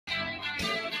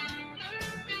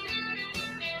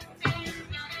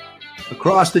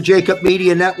Across the JAKIB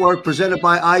Media Network, presented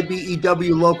by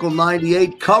IBEW Local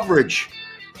 98, coverage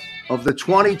of the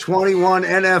 2021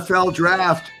 NFL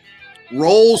Draft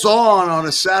rolls on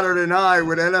a Saturday night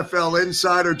with NFL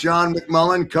insider John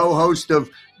McMullen, co-host of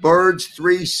Birds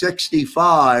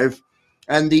 365,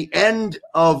 and the end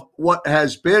of what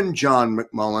has been, John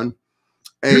McMullen,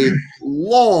 a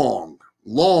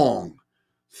long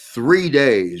 3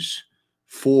 days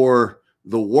for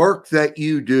the work that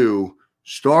you do,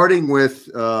 starting with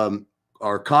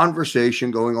our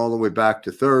conversation going all the way back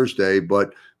to Thursday,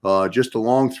 but just a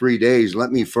long 3 days.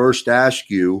 Let me first ask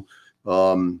you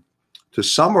to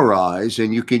summarize,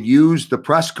 and you can use the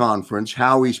press conference,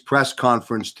 Howie's press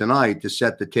conference tonight, to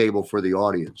set the table for the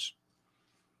audience.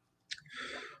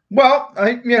 Well,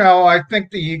 I think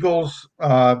the Eagles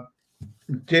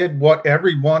did what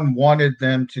everyone wanted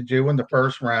them to do in the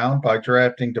first round by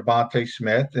drafting DeVonta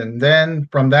Smith. And then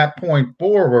from that point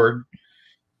forward,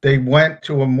 they went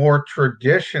to a more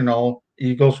traditional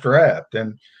Eagles draft.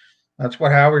 And that's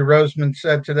what Howie Roseman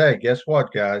said today. Guess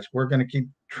what, guys? We're going to keep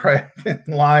drafting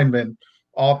linemen,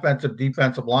 offensive,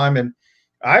 defensive linemen.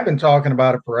 I've been talking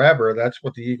about it forever. That's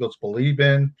what the Eagles believe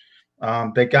in.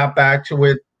 They got back to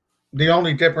it. The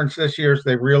only difference this year is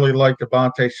they really like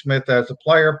DeVonta Smith as a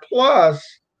player. Plus,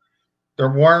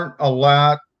 there weren't a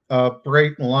lot of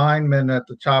great linemen at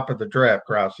the top of the draft,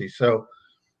 Krause. So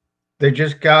they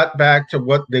just got back to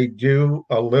what they do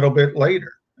a little bit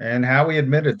later. And Howie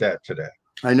admitted that today.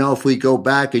 I know if we go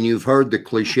back, and you've heard the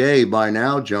cliche by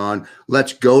now, John,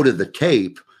 let's go to the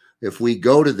tape. If we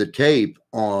go to the tape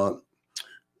on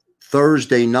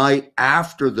Thursday night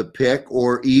after the pick,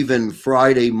 or even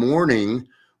Friday morning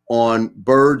on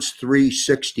Birds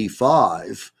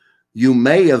 365, you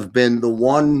may have been the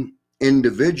one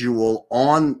individual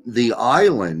on the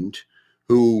island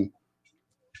who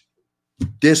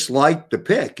disliked the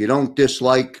pick. You don't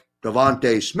dislike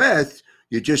DeVonta Smith.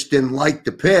 You just didn't like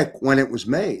the pick when it was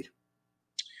made.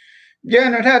 Yeah,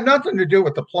 and it had nothing to do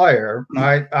with the player.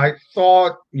 I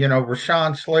thought,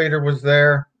 Rashawn Slater was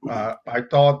there. I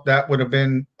thought that would have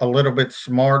been a little bit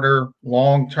smarter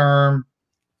long-term.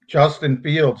 Justin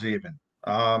Fields even.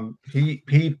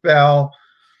 He fell.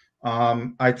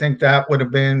 I think that would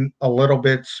have been a little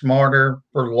bit smarter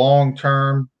for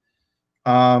long-term.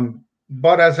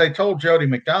 But as I told Jody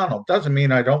McDonald, doesn't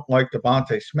mean I don't like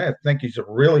DeVonta Smith. Think he's a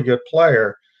really good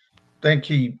player. Think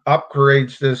he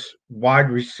upgrades this wide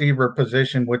receiver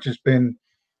position, which has been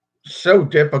so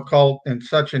difficult and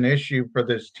such an issue for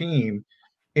this team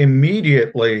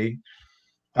immediately.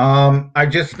 I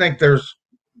just think there's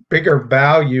bigger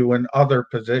value in other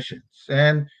positions.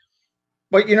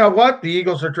 But you know what? The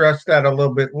Eagles addressed that a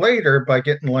little bit later by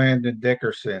getting Landon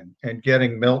Dickerson and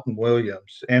getting Milton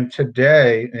Williams. And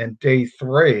today, in day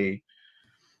 3,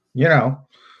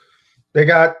 they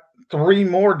got 3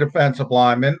 more defensive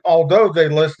linemen, although they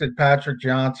listed Patrick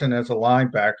Johnson as a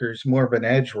linebacker. He's more of an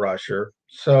edge rusher.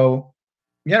 So,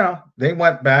 they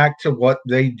went back to what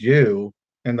they do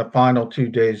in the final 2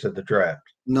 days of the draft.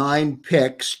 9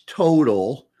 picks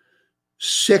total,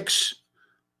 6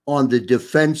 on the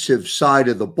defensive side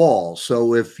of the ball.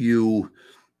 So if you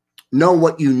know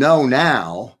what you know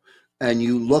now, and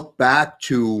you look back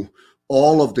to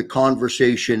all of the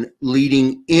conversation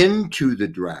leading into the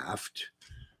draft,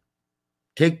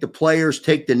 take the players,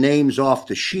 take the names off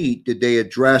the sheet. Did they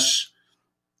address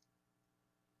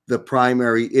the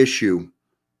primary issue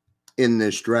in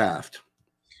this draft?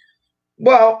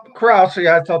 Well, Krause,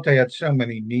 I thought they had so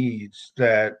many needs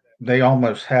that they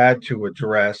almost had to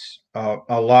address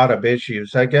a lot of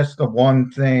issues. I guess the one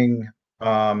thing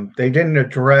they didn't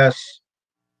address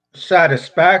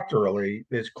satisfactorily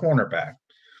is cornerback.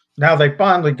 Now, they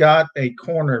finally got a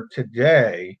corner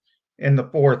today in the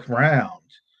 4th round.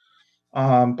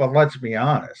 But let's be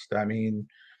honest. I mean,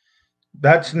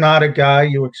 that's not a guy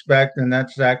you expect, and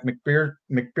that's Zech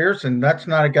McPhearson. That's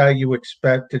not a guy you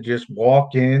expect to just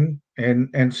walk in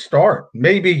and start.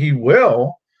 Maybe he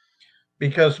will,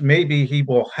 because maybe he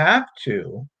will have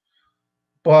to,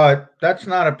 but that's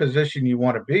not a position you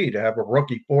want to be, to have a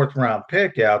rookie 4th round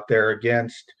pick out there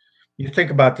against. You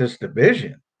think about this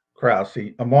division, Krause,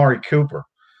 Amari Cooper,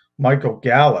 Michael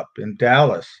Gallup in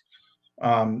Dallas,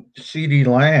 CeeDee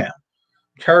Lamb,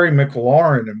 Terry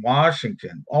McLaurin in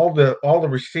Washington, all the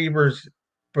receivers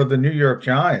for the New York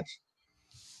Giants.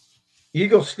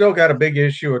 Eagles still got a big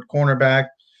issue at cornerback.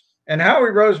 And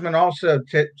Howie Roseman also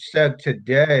said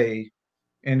today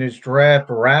in his draft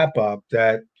wrap-up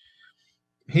that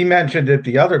he mentioned it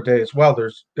the other day as well.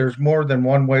 There's more than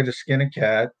one way to skin a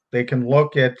cat. They can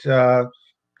look at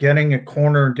getting a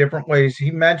corner in different ways. He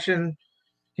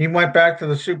went back to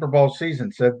the Super Bowl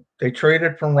season, said they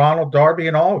traded for Ronald Darby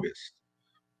in August.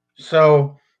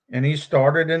 So, and he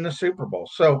started in the Super Bowl.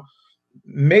 So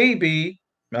maybe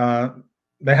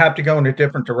they have to go in a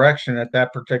different direction at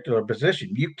that particular position.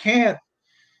 You can't,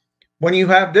 when you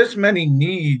have this many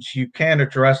needs, you can't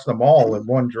address them all in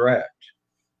one draft.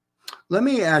 Let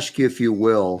me ask you, if you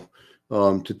will,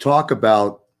 to talk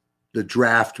about the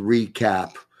draft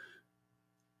recap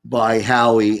by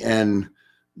Howie and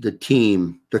the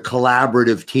team, the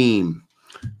collaborative team.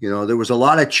 You know, there was a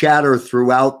lot of chatter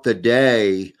throughout the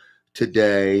day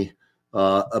today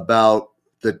about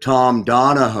the Tom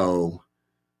Donahoe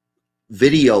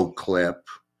video clip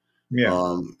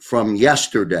from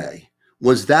yesterday.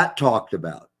 Was that talked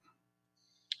about?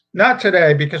 Not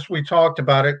today, because we talked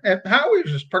about it, and Howie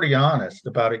was pretty honest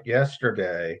about it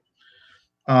yesterday.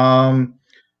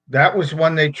 That was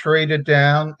when they traded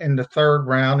down in the third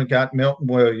round and got Milton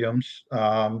Williams.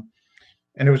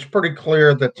 And it was pretty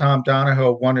clear that Tom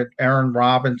Donahoe wanted Aaron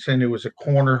Robinson, who was a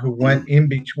corner who went in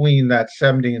between that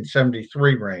 70 and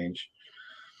 73 range.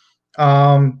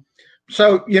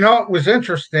 So, you know, it was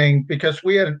interesting because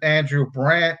we had Andrew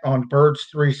Brandt on Birds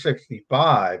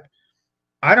 365.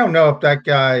 I don't know if that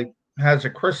guy has a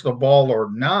crystal ball or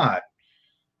not,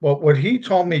 but what he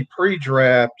told me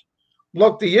pre-draft,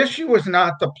 look, the issue is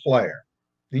not the player.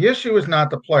 The issue is not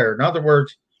the player. In other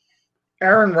words,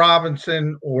 Aaron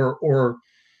Robinson or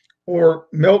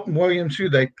Milton Williams, who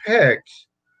they picked,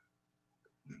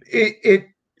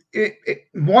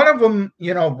 one of them,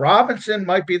 you know, Robinson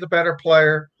might be the better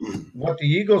player. What the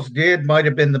Eagles did might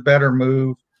have been the better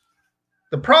move.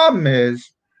 The problem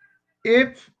is,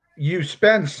 if you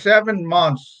spend 7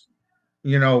 months,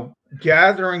 you know,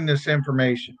 gathering this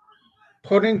information,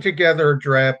 putting together a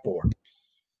draft board,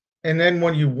 and then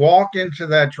when you walk into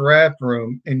that draft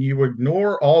room and you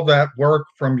ignore all that work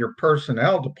from your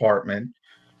personnel department,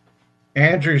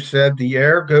 Andrew said the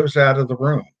air goes out of the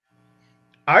room.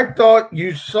 I thought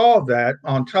you saw that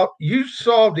on top. You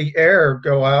saw the air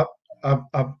go out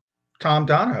of Tom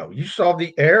Donahoe. You saw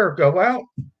the air go out.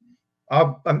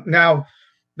 Now,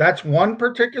 that's one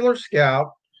particular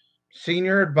scout,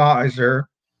 senior advisor.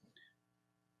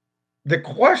 The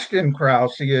question,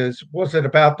 Krause, is, was it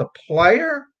about the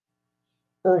player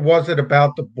or was it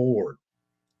about the board?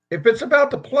 If it's about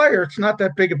the player, it's not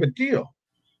that big of a deal.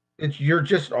 You're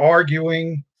just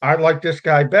arguing, I like this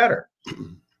guy better.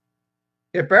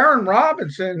 If Aaron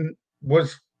Robinson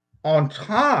was on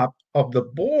top of the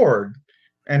board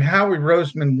and Howie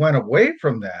Roseman went away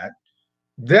from that,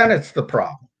 then it's the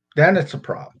problem. Then it's a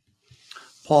problem.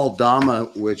 Paul Dama,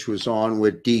 which was on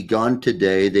with D Gunn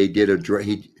today, they did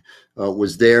he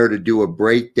was there to do a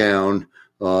breakdown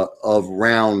of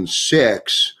round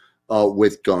 6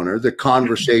 with Gunner. The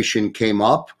conversation came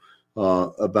up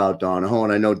about Donahoe,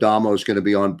 and I know Damo is going to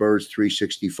be on Birds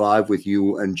 365 with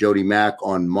you and Jody Mack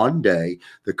on Monday.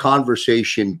 The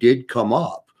conversation did come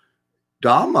up.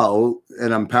 Damo,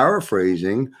 and I'm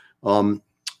paraphrasing,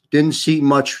 didn't see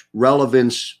much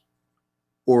relevance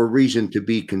or reason to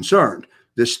be concerned.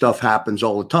 This stuff happens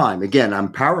all the time. Again,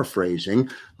 I'm paraphrasing.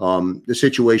 The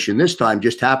situation this time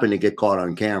just happened to get caught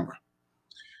on camera.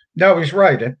 No, he's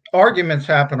right. Arguments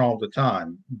happen all the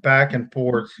time, back and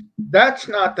forth. That's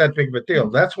not that big of a deal.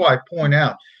 That's why I point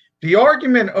out the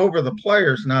argument over the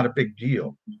player is not a big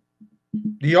deal.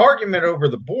 The argument over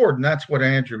the board, and that's what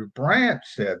Andrew Brandt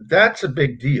said, that's a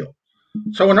big deal.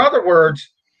 So in other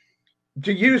words,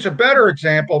 to use a better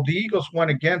example, the Eagles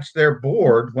went against their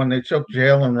board when they took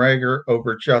Jalen Reagor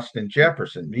over Justin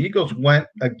Jefferson. The Eagles went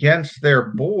against their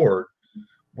board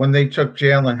when they took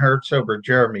Jalen Hurts over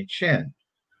Jeremy Chin.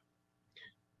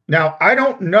 Now, I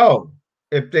don't know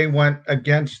if they went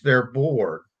against their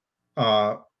board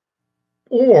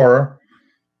or,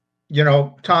 you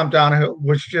know, Tom Donahoe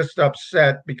was just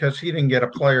upset because he didn't get a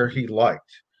player he liked.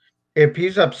 If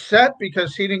he's upset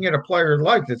because he didn't get a player he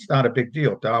liked, it's not a big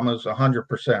deal. Dama's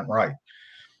 100% right.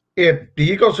 If the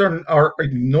Eagles are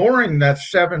ignoring that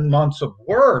 7 months of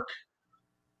work,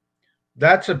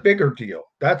 that's a bigger deal.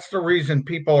 That's the reason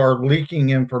people are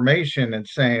leaking information and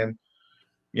saying,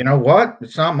 you know what?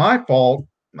 It's not my fault.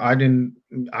 I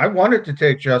wanted to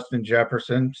take Justin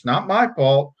Jefferson. It's not my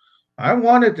fault. I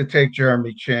wanted to take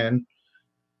Jeremy Chin,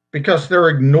 because they're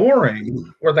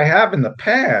ignoring, or they have in the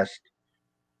past,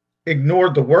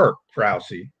 ignored the work,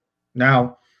 Krause.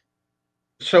 Now,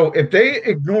 so if they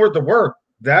ignored the work,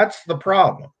 that's the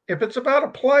problem. If it's about a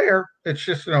player, it's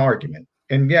just an argument.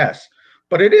 And yes,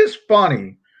 but it is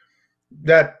funny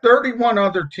that 31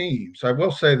 other teams, I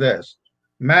will say this,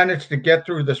 managed to get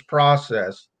through this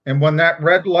process. And when that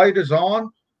red light is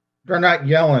on, they're not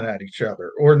yelling at each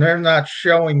other, or they're not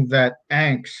showing that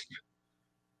angst.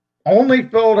 Only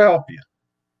Philadelphia.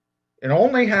 It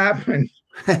only happened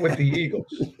with the Eagles.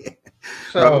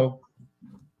 So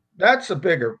that's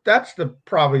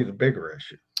probably the bigger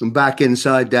issue. Back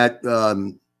inside that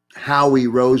Howie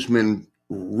Roseman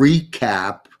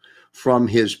recap from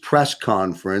his press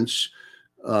conference,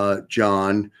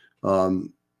 John,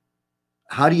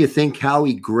 how do you think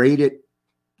Howie graded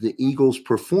the Eagles'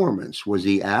 performance? Was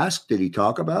he asked? Did he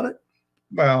talk about it?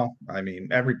 Well, I mean,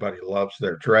 everybody loves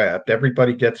their draft.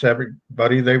 Everybody gets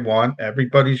everybody they want.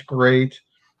 Everybody's great.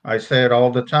 I say it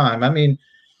all the time. I mean,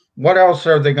 what else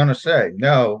are they going to say?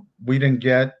 No, we didn't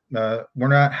get, we're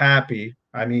not happy.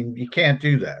 I mean, you can't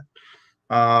do that.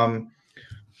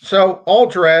 So all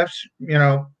drafts,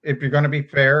 if you're going to be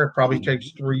fair, it probably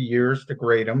takes 3 years to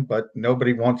grade them, but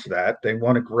nobody wants that. They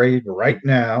want to grade right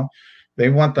now. They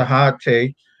want the hot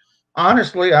take.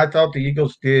 Honestly, I thought the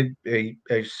Eagles did a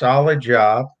solid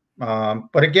job.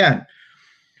 But again,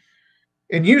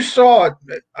 and you saw it,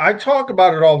 I talk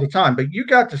about it all the time, but you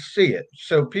got to see it.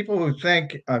 So people who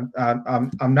think I'm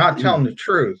not telling the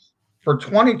truth, for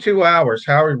 22 hours,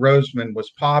 Howie Roseman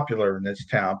was popular in this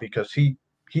town because he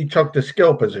took the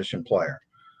skill position player.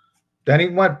 Then he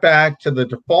went back to the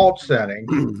default setting,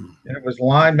 and it was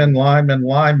linemen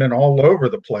all over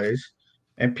the place,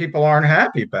 and people aren't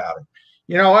happy about it.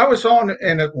 I was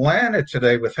in Atlanta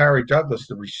today with Harry Douglas,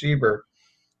 the receiver,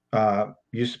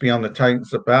 used to be on the Titans,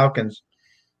 the Falcons.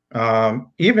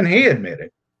 Even he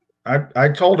admitted. I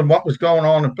told him what was going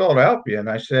on in Philadelphia, and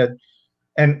I said,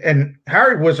 and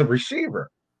Harry was a receiver,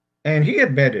 and he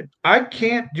admitted, I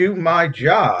can't do my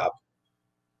job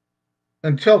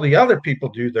until the other people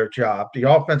do their job, the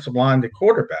offensive line, the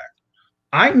quarterback.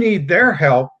 I need their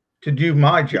help to do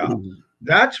my job.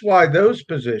 That's why those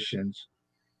positions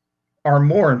are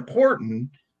more important,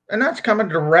 and that's coming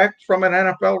direct from an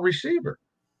NFL receiver.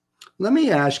 Let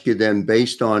me ask you then,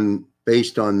 based on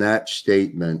that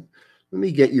statement, let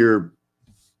me get your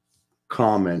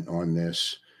comment on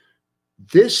this.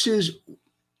 This is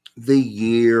the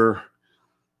year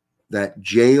that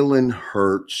Jalen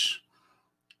Hurts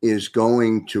is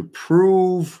going to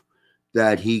prove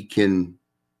that he can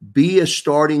be a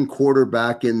starting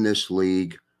quarterback in this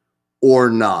league or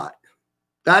not.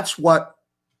 That's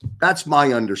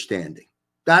my understanding.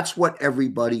 That's what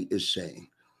everybody is saying.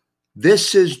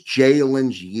 This is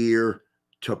Jalen's year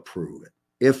to prove it.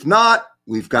 If not,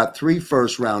 we've got 3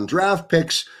 first-round draft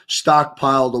picks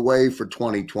stockpiled away for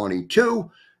 2022,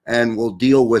 and we'll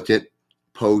deal with it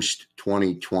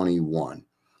post-2021.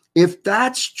 If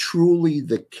that's truly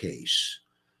the case,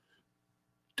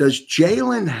 does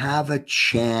Jalen have a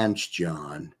chance,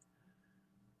 John,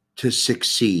 to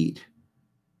succeed,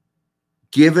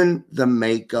 given the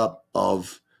makeup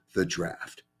of the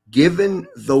draft, given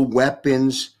the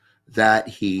weapons that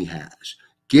he has,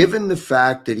 given the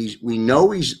fact that we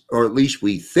know or at least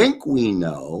we think we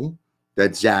know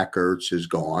that Zach Ertz is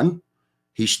gone.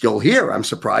 He's still here. I'm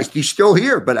surprised he's still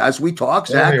here. But as we talk,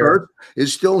 Zach Ertz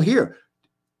is still here.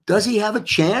 Does he have a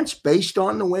chance based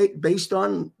on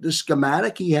the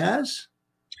schematic he has?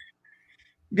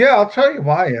 Yeah, I'll tell you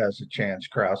why he has a chance,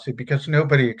 Krause, because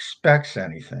nobody expects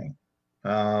anything.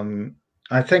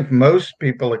 I think most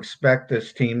people expect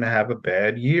this team to have a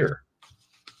bad year.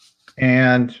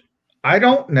 And I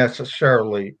don't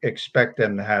necessarily expect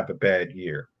them to have a bad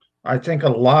year. I think a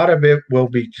lot of it will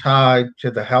be tied to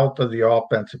the health of the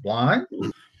offensive line.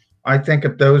 I think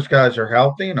if those guys are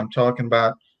healthy, and I'm talking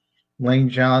about Lane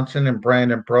Johnson and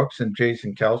Brandon Brooks and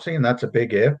Jason Kelsey, and that's a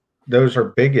big if. Those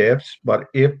are big ifs, but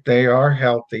if they are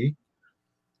healthy,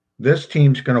 this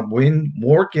team's going to win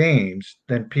more games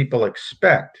than people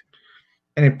expect.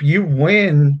 And if you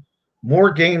win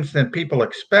more games than people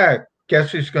expect,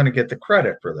 guess who's going to get the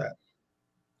credit for that?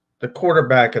 The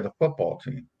quarterback of the football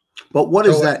team. But what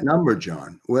is that number,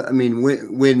 John? I mean,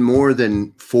 win more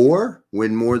than 4,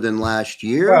 win more than last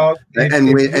year,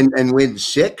 and win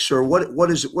 6, or what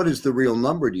is the real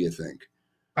number? Do you think?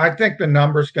 I think the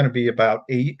number is going to be about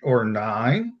 8 or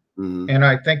 9, and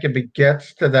I think if it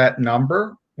gets to that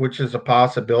number, which is a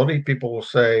possibility, people will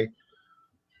say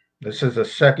this is a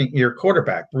second-year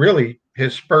quarterback. Really,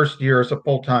 his first year as a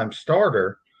full-time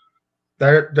starter.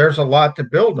 There's a lot to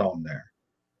build on there.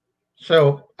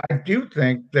 So I do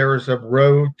think there is a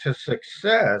road to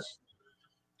success.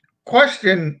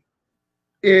 Question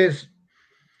is,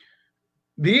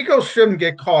 the Eagles shouldn't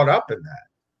get caught up in that.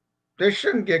 They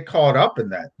shouldn't get caught up in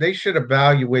that. They should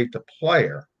evaluate the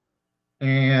player.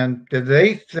 And do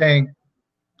they think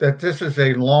that this is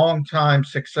a long-time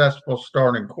successful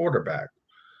starting quarterback?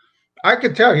 I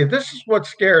can tell you, this is what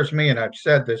scares me, and I've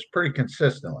said this pretty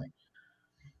consistently.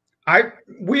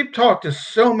 We've talked to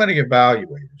so many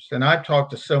evaluators, and I've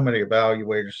talked to so many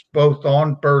evaluators, both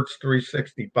on Birds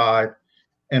 365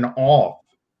 and off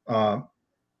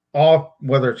off,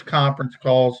 whether it's conference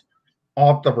calls,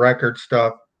 off the record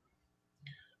stuff.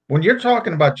 When you're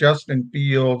talking about Justin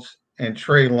Fields and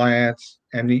Trey Lance,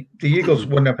 and the Eagles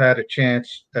wouldn't have had a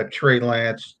chance at Trey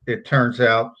Lance, it turns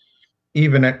out,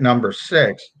 even at number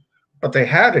 6, but they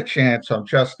had a chance on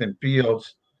Justin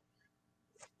Fields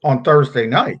on Thursday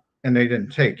night, and they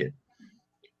didn't take it.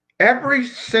 Every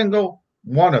single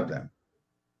one of them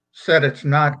said it's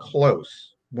not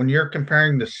close. When you're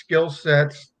comparing the skill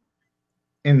sets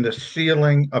in the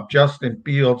ceiling of Justin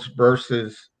Fields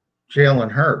versus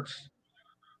Jalen Hurts,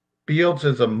 Fields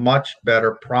is a much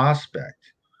better prospect.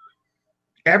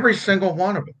 Every single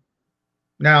one of them.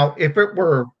 Now, if it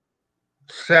were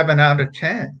 7 out of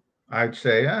 10, I'd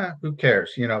say, who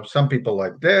cares? You know, some people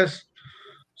like this,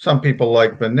 some people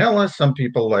like vanilla, some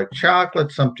people like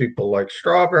chocolate, some people like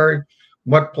strawberry.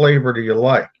 What flavor do you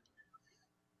like?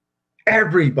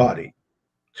 Everybody,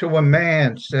 to a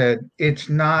man, said it's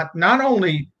not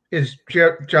only is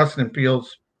Justin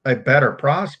Fields a better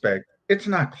prospect, it's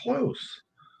not close.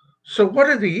 So what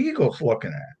are the Eagles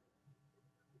looking at?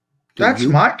 That's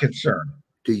my concern.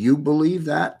 Do you believe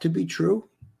that to be true?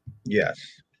 Yes,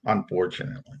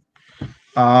 unfortunately.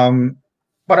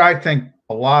 But I think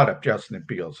a lot of Justin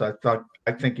Fields. I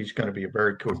think he's going to be a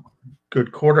very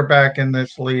good quarterback in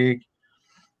this league.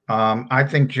 I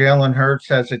think Jalen Hurts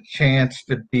has a chance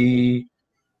to be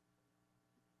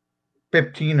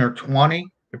 15 or 20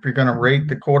 if you're going to rate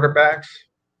the quarterbacks.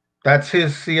 That's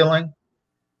his ceiling.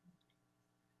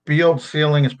 Fields'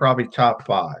 ceiling is probably top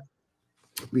 5.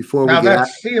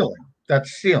 That's ceiling.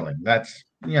 That's,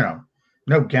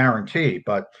 no guarantee.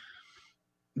 But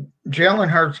Jalen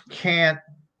Hurts can't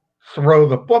throw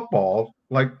the football.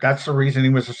 Like, that's the reason he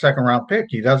was a second-round pick.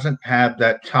 He doesn't have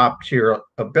that top-tier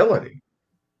ability.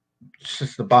 It's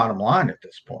just the bottom line at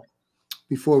this point.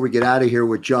 Before we get out of here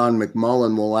with John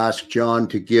McMullen, we'll ask John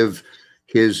to give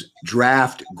his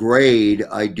draft grade.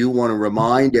 I do want to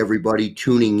remind everybody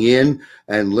tuning in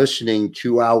and listening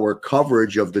to our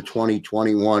coverage of the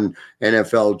 2021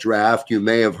 NFL Draft. You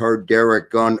may have heard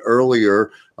Derek Gunn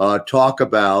earlier talk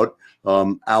about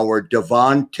our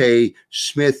DeVonta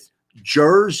Smith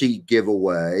jersey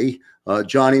giveaway.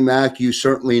 Johnny Mac, you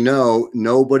certainly know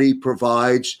nobody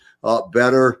provides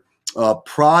better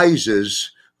prizes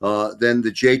than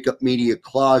the JAKIB Media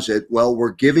Closet. Well,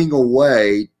 we're giving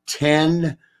away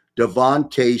 10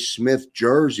 DeVonta Smith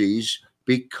jerseys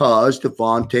because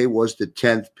DeVonta was the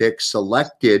 10th pick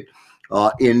selected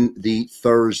in the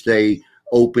Thursday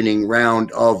opening round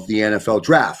of the NFL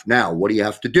Draft. Now, what do you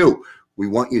have to do? We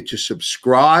want you to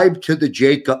subscribe to the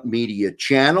JAKIB Media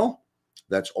channel.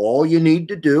 That's all you need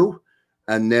to do.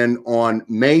 And then on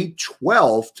May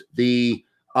 12th, the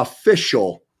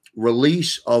official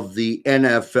release of the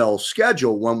NFL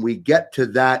schedule, when we get to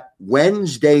that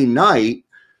Wednesday night,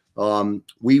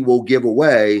 we will give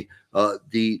away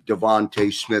the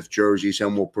DeVonta Smith jerseys,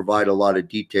 and we'll provide a lot of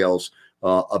details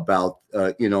about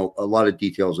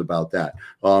that.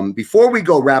 Before we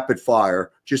go rapid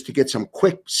fire, just to get some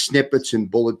quick snippets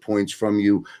and bullet points from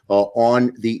you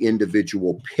on the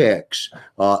individual picks,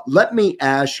 let me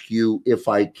ask you, if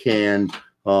I can,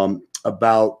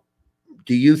 about,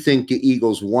 do you think the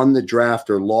Eagles won the draft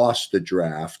or lost the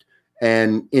draft?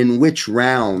 And in which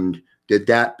round did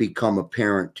that become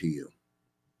apparent to you?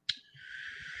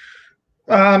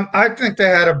 I think they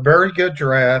had a very good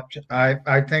draft.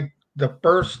 I think the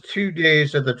first 2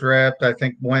 days of the draft, I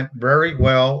think, went very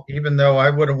well, even though I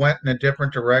would have went in a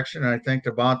different direction. I think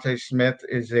DeVonta Smith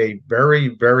is a very,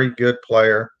 very good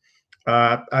player.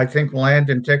 I think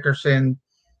Landon, Dickerson,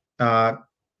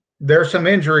 there's some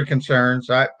injury concerns.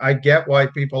 I get why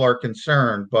people are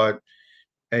concerned, but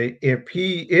if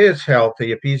he is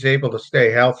healthy, if he's able to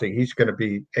stay healthy, he's going to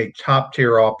be a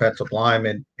top-tier offensive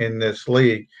lineman in this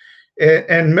league.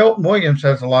 And Milton Williams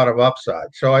has a lot of upside.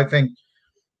 So I think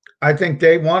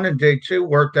day 1 and day 2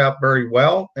 worked out very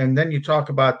well. And then you talk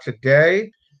about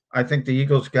today, I think the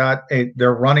Eagles got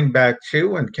their running back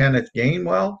 2 and Kenneth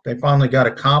Gainwell. They finally got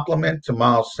a compliment to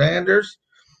Miles Sanders.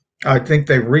 I think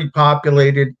they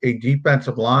repopulated a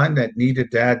defensive line that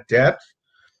needed to add depth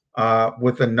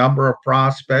with a number of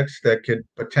prospects that could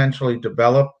potentially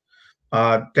develop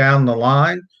down the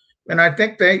line. And I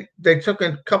think they took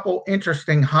a couple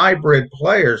interesting hybrid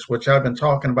players, which I've been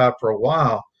talking about for a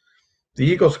while. The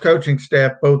Eagles coaching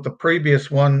staff, both the previous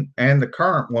one and the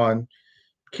current one,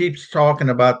 keeps talking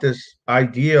about this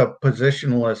idea of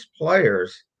positionless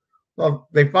players. Well,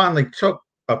 they finally took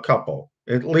a couple,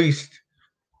 at least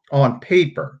on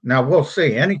paper. Now, we'll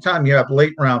see. Anytime you have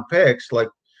late-round picks like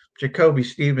JaCoby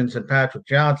Stevens and Patrick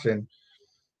Johnson,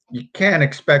 you can't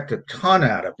expect a ton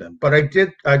out of them. But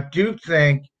I do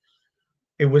think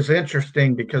it was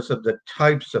interesting because of the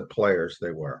types of players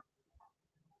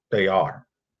they are.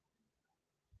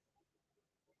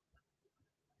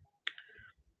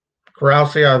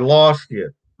 Krause, I lost you.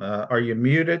 Are you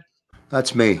muted?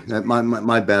 That's me.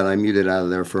 My bad. I muted out of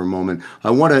there for a moment.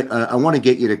 I want to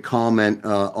get you to comment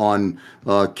on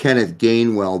Kenneth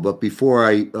Gainwell, but before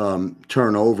I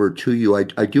turn over to you, I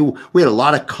do. We had a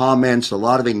lot of comments, a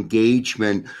lot of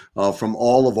engagement from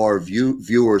all of our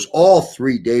viewers all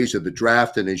 3 days of the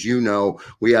draft, and as you know,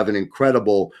 we have an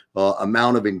incredible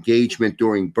amount of engagement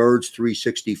during Birds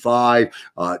 365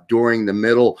 during the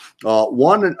middle.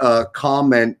 One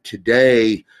comment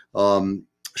today.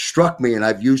 Struck me, and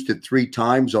I've used it 3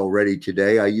 times already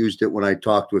today. I used it when I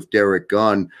talked with Derek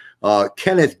Gunn.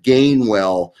 Kenneth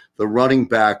Gainwell, the running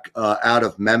back out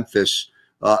of Memphis,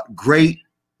 great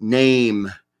name,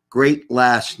 great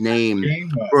last name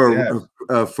for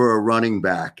a running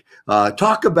back.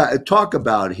 Talk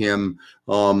about him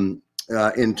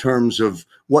in terms of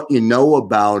what you know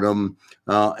about him,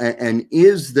 and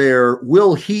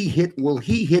will he hit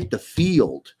the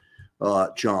field?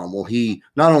 John, will he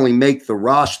not only make the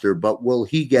roster, but will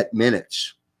he get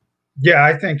minutes? Yeah,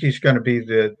 I think he's going to be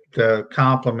the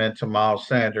complement to Miles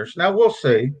Sanders. Now, we'll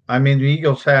see. I mean, the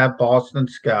Eagles have Boston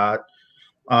Scott.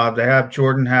 They have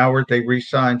Jordan Howard. They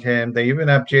re-signed him. They even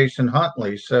have Jason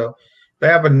Huntley. So they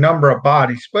have a number of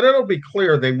bodies, but it'll be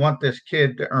clear they want this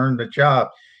kid to earn the job.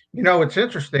 You know, it's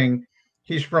interesting.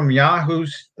 He's from Yazoo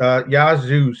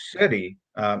City,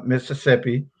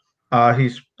 Mississippi.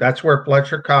 That's where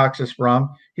Fletcher Cox is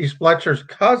from. He's Fletcher's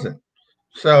cousin.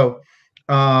 So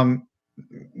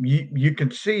you can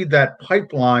see that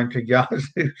pipeline to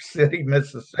Yazoo City,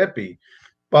 Mississippi.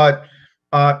 But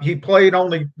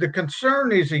the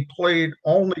concern is he played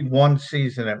only 1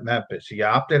 season at Memphis. He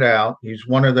opted out. He's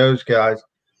one of those guys.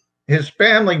 His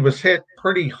family was hit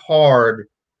pretty hard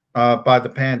by the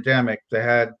pandemic. They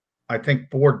had, I think,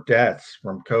 4 deaths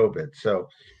from COVID. So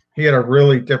he had a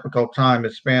really difficult time,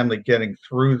 his family, getting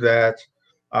through that.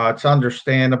 It's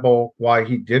understandable why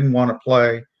he didn't want to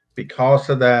play because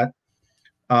of that.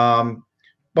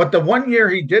 But the 1 year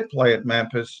he did play at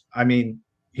Memphis, I mean,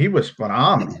 he was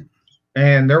phenomenal.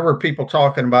 And there were people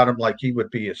talking about him like he would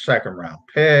be a 2nd-round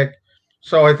pick.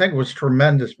 So I think it was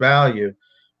tremendous value.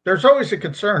 There's always a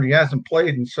concern. He hasn't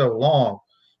played in so long.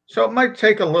 So it might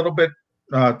take a little bit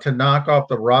to knock off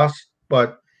the rust,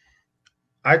 but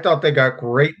I thought they got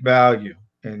great value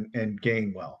in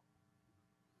Gainwell.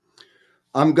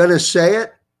 I'm going to say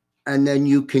it, and then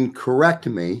you can correct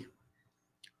me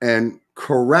and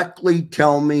correctly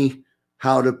tell me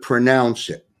how to pronounce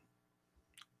it.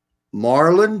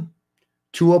 Marlon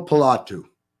Tuipulotu.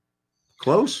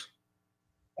 Close?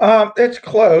 It's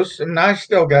close, and I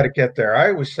still got to get there.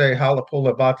 I always say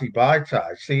Halapula Bati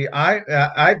Baitai. See,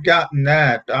 I've gotten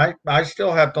that. I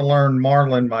still have to learn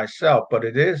Marlon myself, but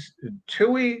it is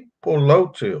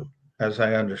Tuipulotu, as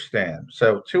I understand.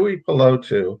 So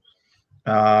Tuipulotu.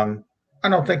 I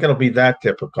don't think it'll be that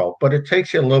difficult, but it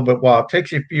takes you a little bit while. It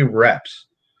takes you a few reps.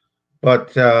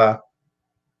 But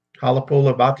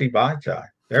Halapula Bati Baitai.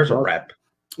 There's a rep.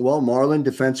 Well, Marlon,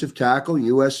 defensive tackle,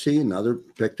 USC, another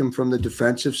picked him from the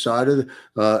defensive side of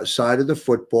the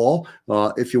football.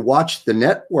 If you watch the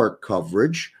network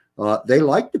coverage, they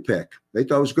liked the pick. They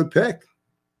thought it was a good pick.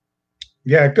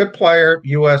 Yeah, good player,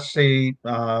 USC.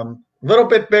 A little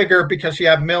bit bigger because you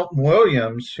have Milton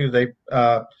Williams, who they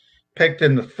picked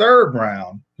in the 3rd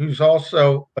round, who's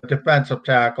also a defensive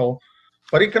tackle,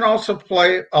 but he can also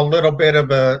play a little bit of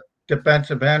a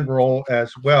defensive end role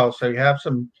as well. So you have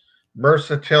some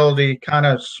versatility, kind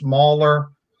of smaller.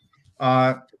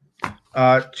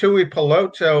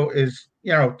 Tuipulotu is,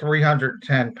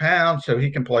 310 pounds, so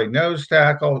he can play nose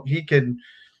tackle. He can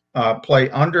play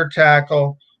under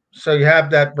tackle. So you have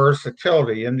that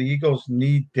versatility, and the Eagles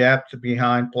need depth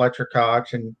behind Fletcher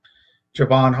Cox and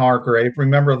Javon Hargrave.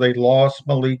 Remember, they lost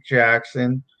Malik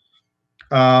Jackson.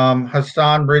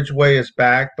 Hassan Ridgeway is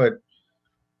back, but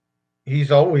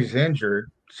he's always injured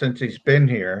since he's been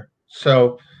here.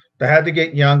 So they had to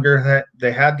get younger.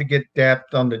 They had to get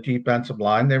depth on the defensive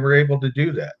line. They were able to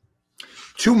do that.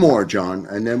 2 more, John,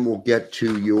 and then we'll get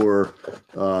to your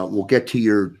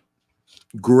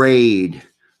grade.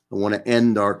 I want to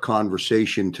end our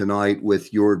conversation tonight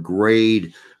with your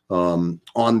grade on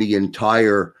the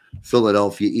entire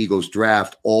Philadelphia Eagles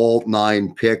draft, all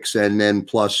 9 picks, and then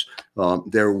plus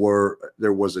there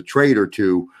was a trade or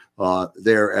 2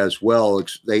 there as well.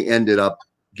 They ended up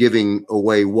giving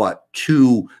away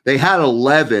 2? They had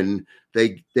 11.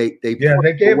 They gave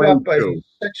up a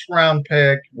 6th-round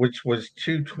pick, which was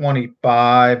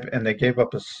 225, and they gave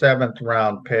up a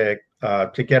 7th-round pick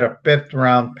to get a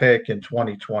 5th-round pick in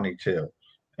 2022.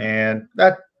 And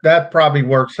that probably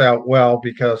works out well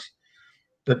because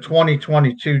the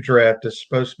 2022 draft is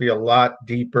supposed to be a lot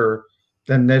deeper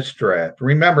than this draft.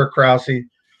 Remember, Krause,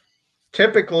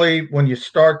 typically when you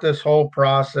start this whole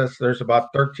process, there's about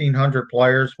 1,300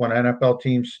 players when NFL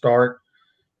teams start.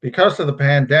 Because of the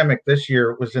pandemic this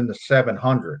year, it was in the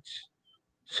 700s.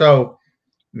 So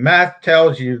math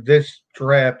tells you this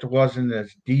draft wasn't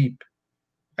as deep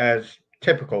as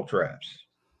typical drafts.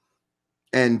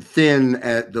 And thin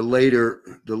at the later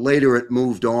it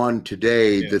moved on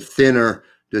today, the thinner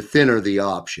the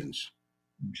options.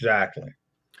 Exactly.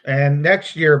 And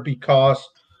next year, because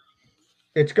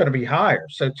it's going to be higher.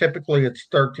 So typically it's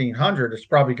 1,300. It's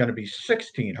probably going to be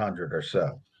 1,600 or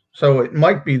so. So it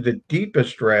might be the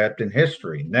deepest draft in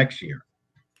history next year.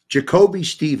 JaCoby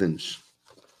Stevens,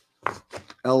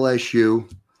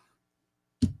 LSU.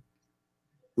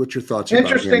 What's your thoughts about him?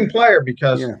 Interesting player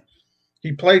because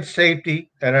he played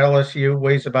safety at LSU,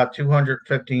 weighs about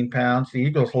 215 pounds. The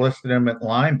Eagles listed him at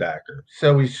linebacker.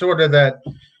 So he's sort of that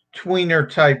tweener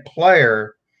type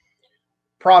player,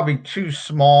 probably too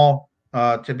small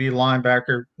to be a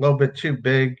linebacker, a little bit too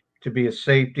big to be a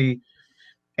safety.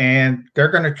 And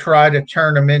they're going to try to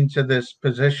turn him into this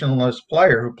positionless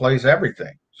player who plays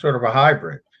everything, sort of a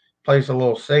hybrid. Plays a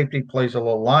little safety, plays a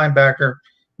little linebacker,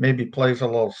 maybe plays a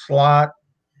little slot.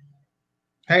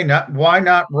 Hey, why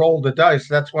not roll the dice?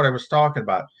 That's what I was talking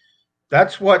about.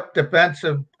 That's what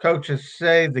defensive coaches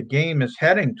say the game is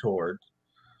heading toward.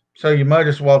 So you might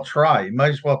as well try. You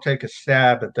might as well take a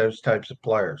stab at those types of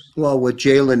players. Well, with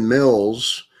Jalen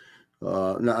Mills,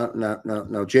 now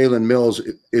Jalen Mills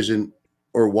isn't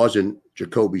or wasn't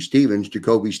JaCoby Stevens.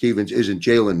 JaCoby Stevens isn't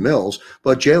Jalen Mills,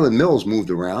 but Jalen Mills moved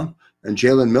around, and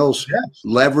Jalen Mills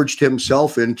leveraged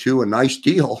himself into a nice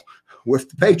deal with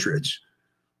the Patriots.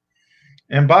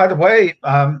 And by the way,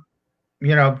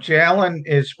 Jalen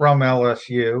is from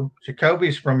LSU.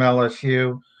 JaCoby's from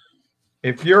LSU.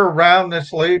 If you're around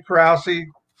this league, Krause,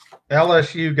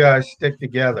 LSU guys stick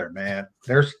together, man.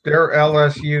 They're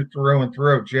LSU through and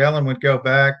through. Jalen would go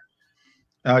back,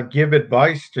 give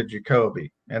advice to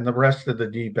JaCoby and the rest of the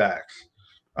D-backs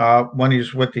when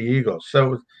he's with the Eagles.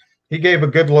 So he gave a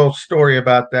good little story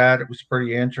about that. It was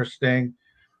pretty interesting.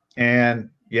 And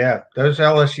yeah, those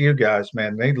LSU guys,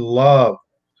 man, they love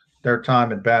their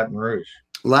time in Baton Rouge.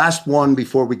 Last one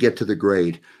before we get to the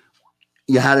grade.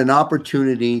 You had an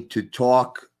opportunity to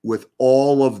talk with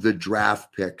all of the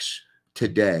draft picks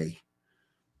today.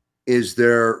 Is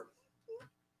there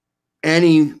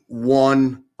any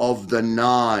one of the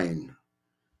 9?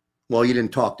 Well, you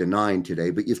didn't talk to 9 today,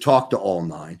 but you've talked to all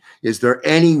 9. Is there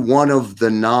any one of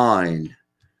the 9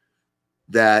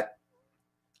 that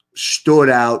stood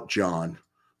out, John,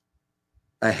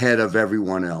 ahead of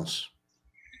everyone else?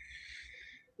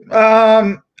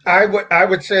 I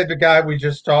would say the guy we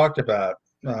just talked about.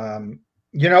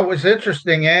 It was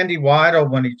interesting. Andy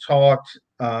Weidel, when he talked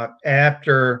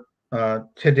after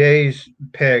today's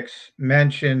picks,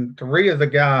 mentioned 3 of the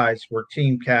guys were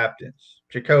team captains,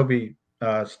 JaCoby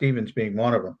Stevens being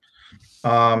one of them.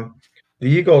 The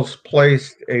Eagles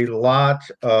placed a lot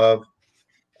of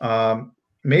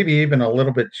maybe even a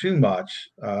little bit too much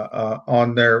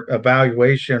on their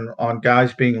evaluation on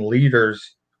guys being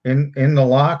leaders in the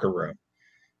locker room.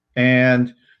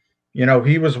 And,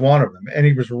 he was one of them. And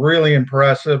he was really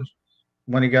impressive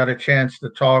when he got a chance to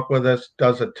talk with us,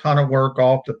 does a ton of work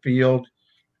off the field,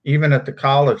 even at the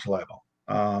college level,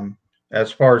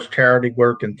 as far as charity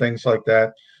work and things like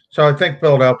that. So I think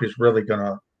Philadelphia's really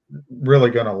gonna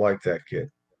like that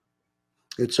kid.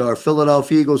 It's our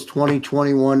Philadelphia Eagles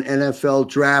 2021 NFL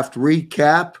Draft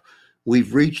Recap.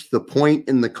 We've reached the point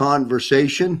in the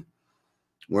conversation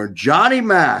where Johnny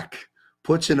Mac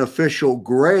puts an official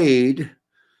grade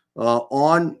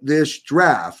on this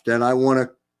draft. And I want to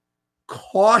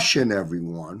caution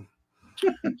everyone,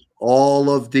 all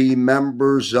of the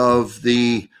members of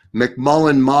the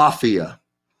McMullen Mafia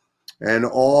and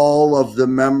all of the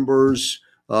members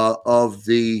of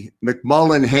the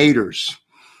McMullen haters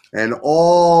and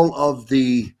all of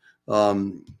the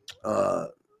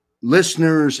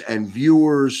listeners and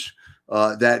viewers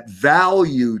that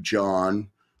value, John,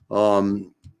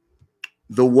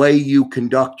 the way you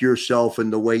conduct yourself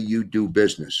and the way you do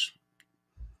business.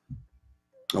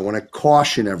 I want to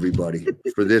caution everybody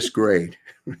for this grade.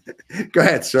 Go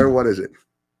ahead, sir. What is it?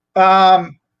 I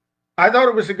thought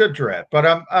it was a good draft, but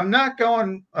I'm not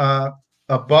going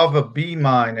above a B-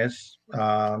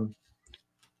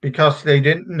 because they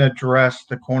didn't address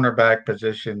the cornerback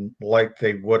position like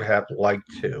they would have liked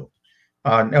to.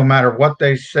 No matter what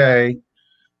they say,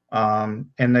 and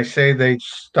they say they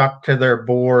stuck to their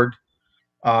board.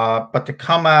 But to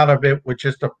come out of it with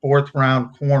just a fourth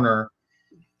round corner,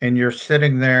 and you're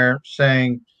sitting there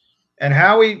saying, and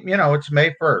Howie, it's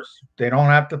May 1st. They don't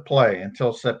have to play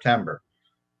until September.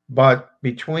 But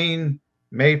between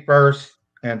May 1st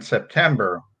and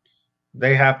September,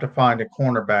 they have to find a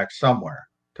cornerback somewhere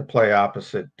to play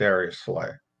opposite Darius Slay.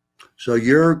 So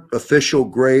your official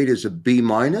grade is a B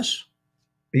minus?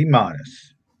 B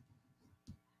minus.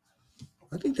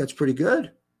 I think that's pretty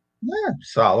good. Yeah,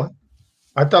 solid.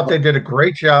 I thought they did a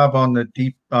great job on the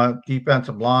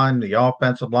defensive line, the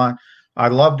offensive line. I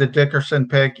love the Dickerson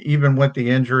pick, even with the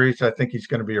injuries. I think he's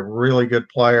going to be a really good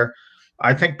player.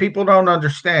 I think people don't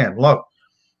understand. Look,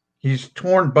 he's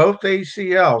torn both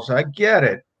ACLs. I get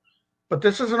it. But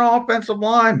this is an offensive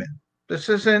lineman. This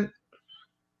isn't,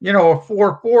 a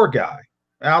 4-4 guy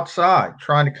outside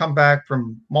trying to come back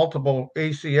from multiple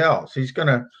ACLs. He's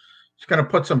gonna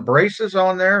put some braces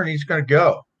on there and he's gonna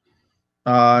go.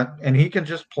 And he can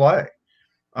just play.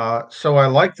 So I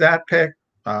like that pick.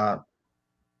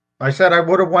 I said I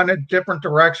would have went a different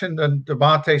direction than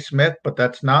DeVonta Smith, but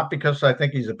that's not because I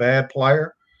think he's a bad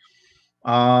player.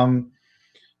 So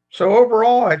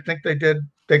overall, I think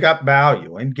they got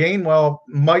value, and Gainwell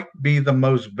might be the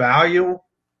most valuable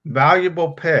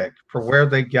pick for where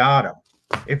they got him.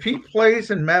 If he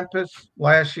plays in Memphis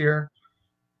last year,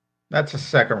 that's a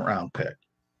second-round pick.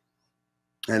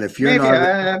 And if you're maybe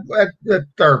a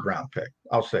third-round pick,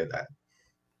 I'll say that.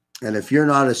 And if you're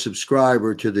not a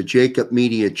subscriber to the JAKIB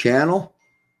Media channel,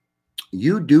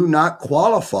 you do not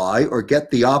qualify or get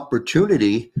the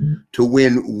opportunity to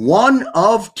win one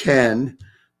of 10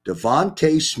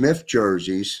 DeVonta Smith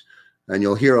jerseys. And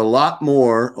you'll hear a lot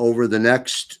more over the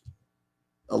next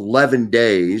 11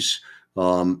 days.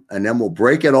 And then we'll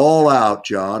break it all out,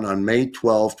 John, on May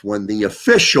 12th when the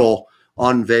official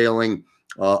unveiling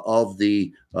of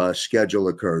the schedule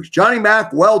occurs. Johnny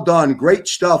Mack, well done. Great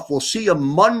stuff. We'll see you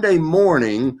Monday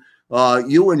morning,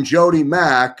 you and Jody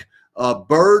Mack.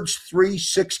 Birds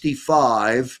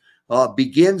 365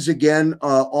 begins again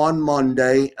on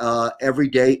Monday, every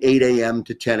day, 8 a.m.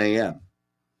 to 10 a.m.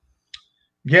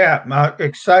 Yeah, I'm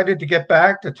excited to get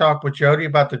back to talk with Jody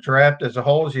about the draft as a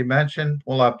whole. As you mentioned,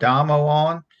 we'll have Damo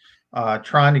on,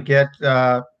 trying to get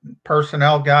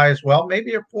personnel guy as well,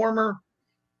 maybe a former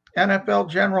NFL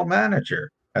general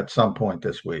manager at some point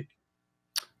this week.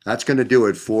 That's going to do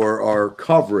it for our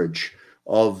coverage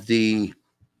of the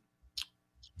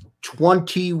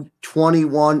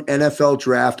 2021 NFL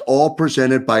Draft, all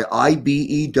presented by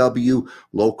IBEW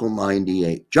Local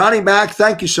 98. Johnny Mack,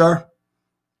 thank you, sir.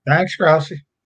 Thanks, Krause.